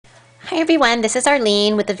Hi everyone, this is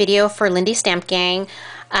Arlene with the video for Lindy Stamp Gang.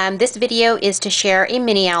 This video is to share a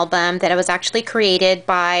mini album that was actually created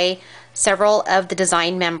by several of the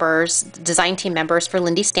design team members for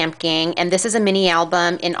Lindy Stamp Gang, and this is a mini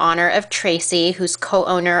album in honor of Tracey, who's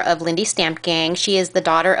co-owner of Lindy Stamp Gang. She is the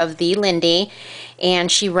daughter of the Lindy,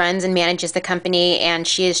 and she runs and manages the company, and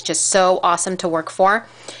she is just so awesome to work for.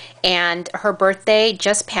 And her birthday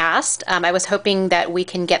just passed. I was hoping that we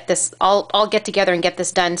can get this all get together and get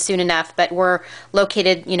this done soon enough, but we're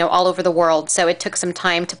located, all over the world, so it took some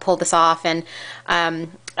time to pull this off. And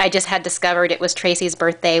I just had discovered it was Tracey's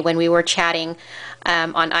birthday when we were chatting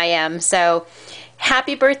on IM. So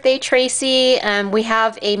happy birthday, Tracey. We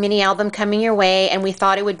have a mini album coming your way, and we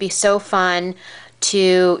thought it would be so fun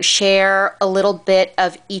to share a little bit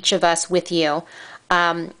of each of us with you.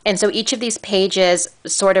 And so each of these pages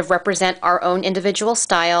sort of represent our own individual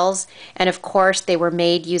styles, and of course they were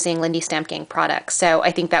made using Lindy Stamp Gang products. So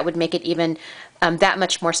I think that would make it even that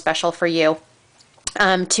much more special for you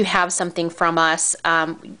to have something from us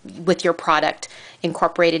with your product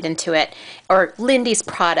incorporated into it, or Lindy's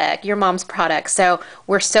product, your mom's product. So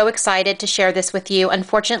we're so excited to share this with you.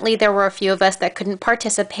 Unfortunately, there were a few of us that couldn't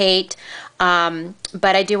participate,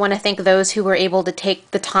 but I do want to thank those who were able to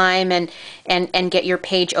take the time and get your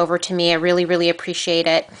page over to me. I really, really appreciate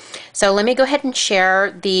it. So let me go ahead and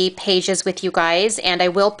share the pages with you guys, and I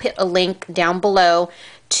will put a link down below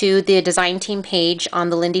to the design team page on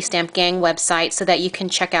the Lindy Stamp Gang website so that you can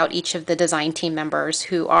check out each of the design team members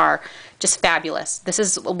who are just fabulous. This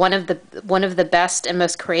is one of the best and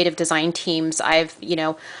most creative design teams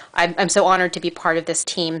I'm so honored to be part of this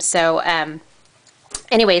team. So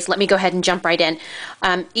anyways, let me go ahead and jump right in.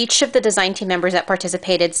 Each of the design team members that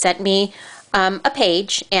participated sent me a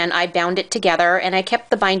page, and I bound it together, and I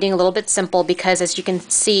kept the binding a little bit simple because, as you can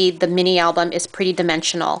see, the mini album is pretty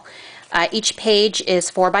dimensional. Each page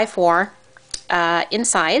is 4x4 in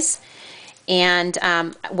size, and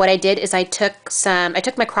what I did is I took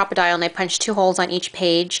my Crop-A-Dile and I punched 2 holes on each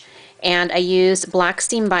page, and I used black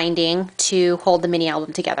steam binding to hold the mini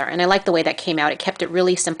album together, and I like the way that came out. It kept it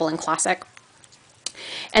really simple and classic.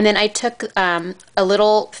 And then I took a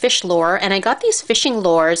little fish lure, and I got these fishing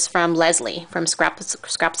lures from Leslie from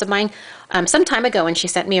Scraps of Mine some time ago, and she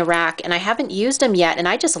sent me a rack, and I haven't used them yet, and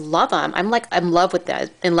I just love them. I'm in love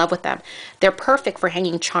with them. They're perfect for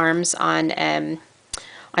hanging charms on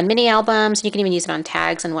mini albums. You can even use it on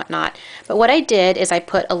tags and whatnot. But what I did is I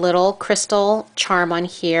put a little crystal charm on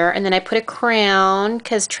here, and then I put a crown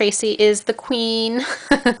because Tracey is the queen.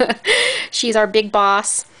 She's our big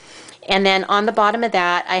boss. And then on the bottom of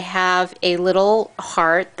that, I have a little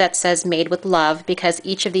heart that says made with love, because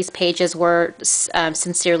each of these pages were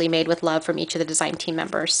sincerely made with love from each of the design team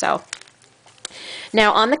members. So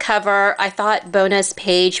now on the cover, I thought Bona's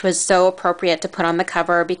page was so appropriate to put on the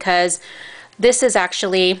cover because this is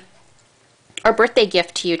actually our birthday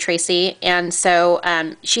gift to you, Tracey. And so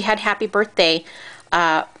she had happy birthday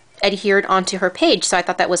adhered onto her page, so I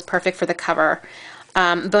thought that was perfect for the cover.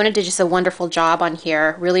 Bona did just a wonderful job on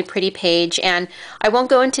here. Really pretty page, and I won't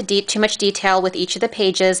go into too much detail with each of the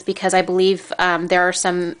pages because I believe there are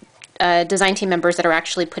some design team members that are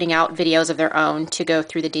actually putting out videos of their own to go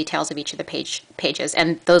through the details of each of the pages,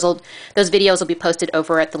 and those videos will be posted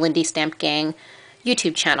over at the Lindy Stamp Gang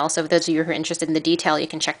YouTube channel. So for those of you who are interested in the detail, you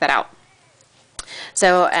can check that out.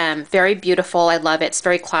 So very beautiful. I love it. It's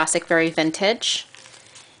very classic, very vintage,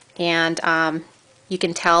 and you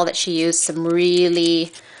can tell that she used some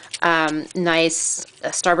really nice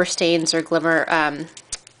starburst stains or glimmer,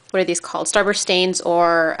 what are these called? Starburst stains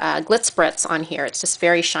or glitz spritz on here. It's just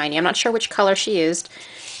very shiny. I'm not sure which color she used.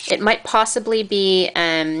 It might possibly be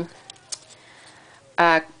creme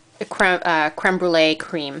brulee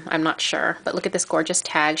cream. I'm not sure. But look at this gorgeous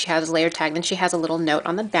tag. She has a layered tag. Then she has a little note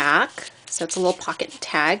on the back. So it's a little pocket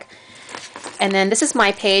tag. And then this is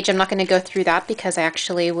my page. I'm not going to go through that because I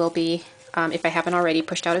actually will be, if I haven't already,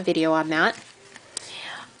 pushed out a video on that.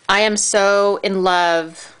 I am so in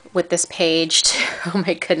love with this page. Oh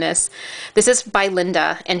my goodness. This is by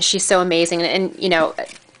Linda, and she's so amazing. And you know,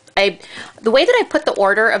 the way that I put the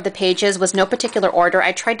order of the pages was no particular order.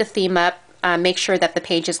 I tried to theme up, make sure that the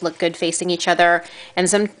pages look good facing each other, and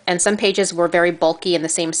some pages were very bulky in the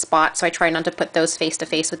same spot, so I tried not to put those face to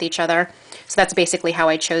face with each other. So that's basically how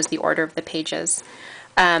I chose the order of the pages.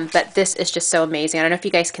 But this is just so amazing. I don't know if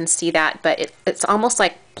you guys can see that, but it's almost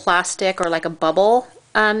like plastic or like a bubble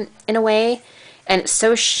in a way, and it's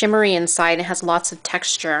so shimmery inside and it has lots of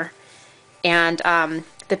texture, and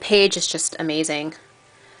the page is just amazing.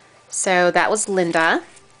 So that was Linda,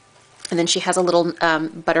 and then she has a little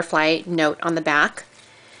butterfly note on the back.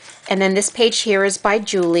 And then this page here is by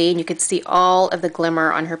Julie, and you can see all of the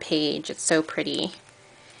glimmer on her page. It's so pretty.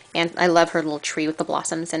 And I love her little tree with the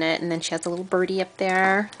blossoms in it. And then she has a little birdie up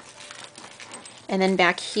there. And then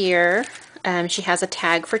back here, she has a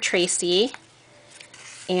tag for Tracey.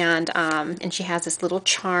 And she has this little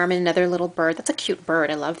charm and another little bird. That's a cute bird.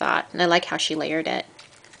 I love that. And I like how she layered it.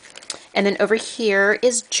 And then over here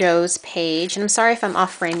is Joe's page. And I'm sorry if I'm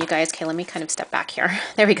off frame, you guys. Okay, let me kind of step back here.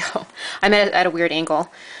 There we go. I'm at a weird angle.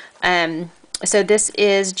 So this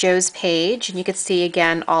is Joe's page. And you can see,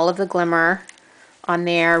 again, all of the glimmer on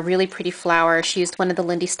there. Really pretty flower. She used one of the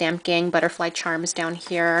Lindy Stamp Gang butterfly charms down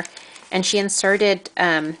here. And she inserted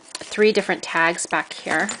 3 different tags back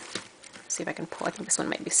here. Let's see if I can pull. I think this one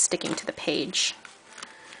might be sticking to the page.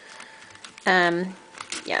 Yeah,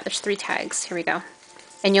 there's 3 tags. Here we go.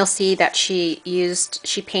 And you'll see that she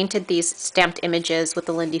painted these stamped images with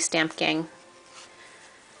the Lindy Stamp Gang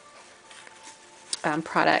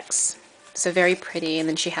products. So very pretty. And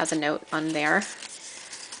then she has a note on there.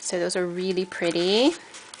 So those are really pretty.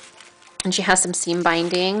 And she has some seam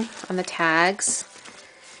binding on the tags.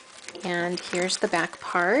 And here's the back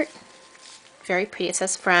part. Very pretty. It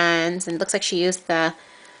says Friends, and it looks like she used the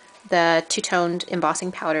two-toned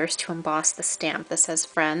embossing powders to emboss the stamp that says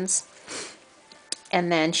Friends. And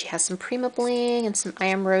then she has some Prima Bling and some I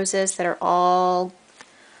Am Roses that are all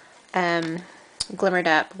glimmered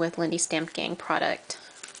up with Lindy Stamp Gang product.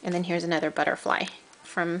 And then here's another butterfly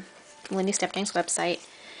from Lindy Stamp Gang's website.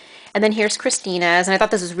 And then here's Christina's, and I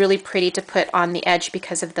thought this was really pretty to put on the edge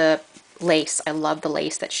because of the lace. I love the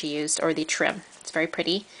lace that she used, or the trim. It's very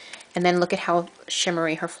pretty. And then look at how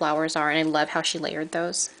shimmery her flowers are, and I love how she layered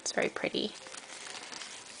those. It's very pretty.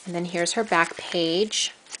 And then here's her back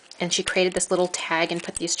page, and she created this little tag and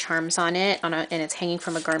put these charms on it, and it's hanging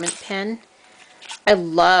from a garment pin. I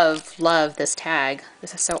love this tag.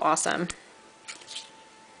 This is so awesome.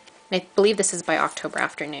 I believe this is by October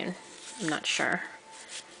Afternoon. I'm not sure,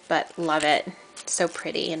 but love it. It's so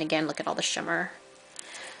pretty, and again, look at all the shimmer.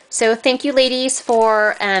 So thank you, ladies,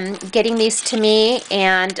 for getting these to me,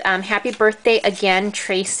 and happy birthday again,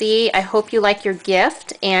 Tracey. I hope you like your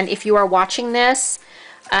gift, and if you are watching this,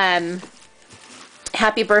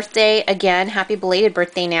 happy birthday again. Happy belated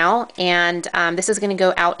birthday now, and this is going to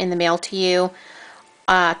go out in the mail to you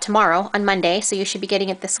tomorrow on Monday, so you should be getting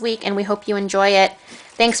it this week, and we hope you enjoy it.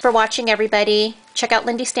 Thanks for watching, everybody. Check out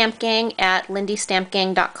Lindy Stamp Gang at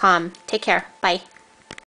lindystampgang.com. Take care. Bye.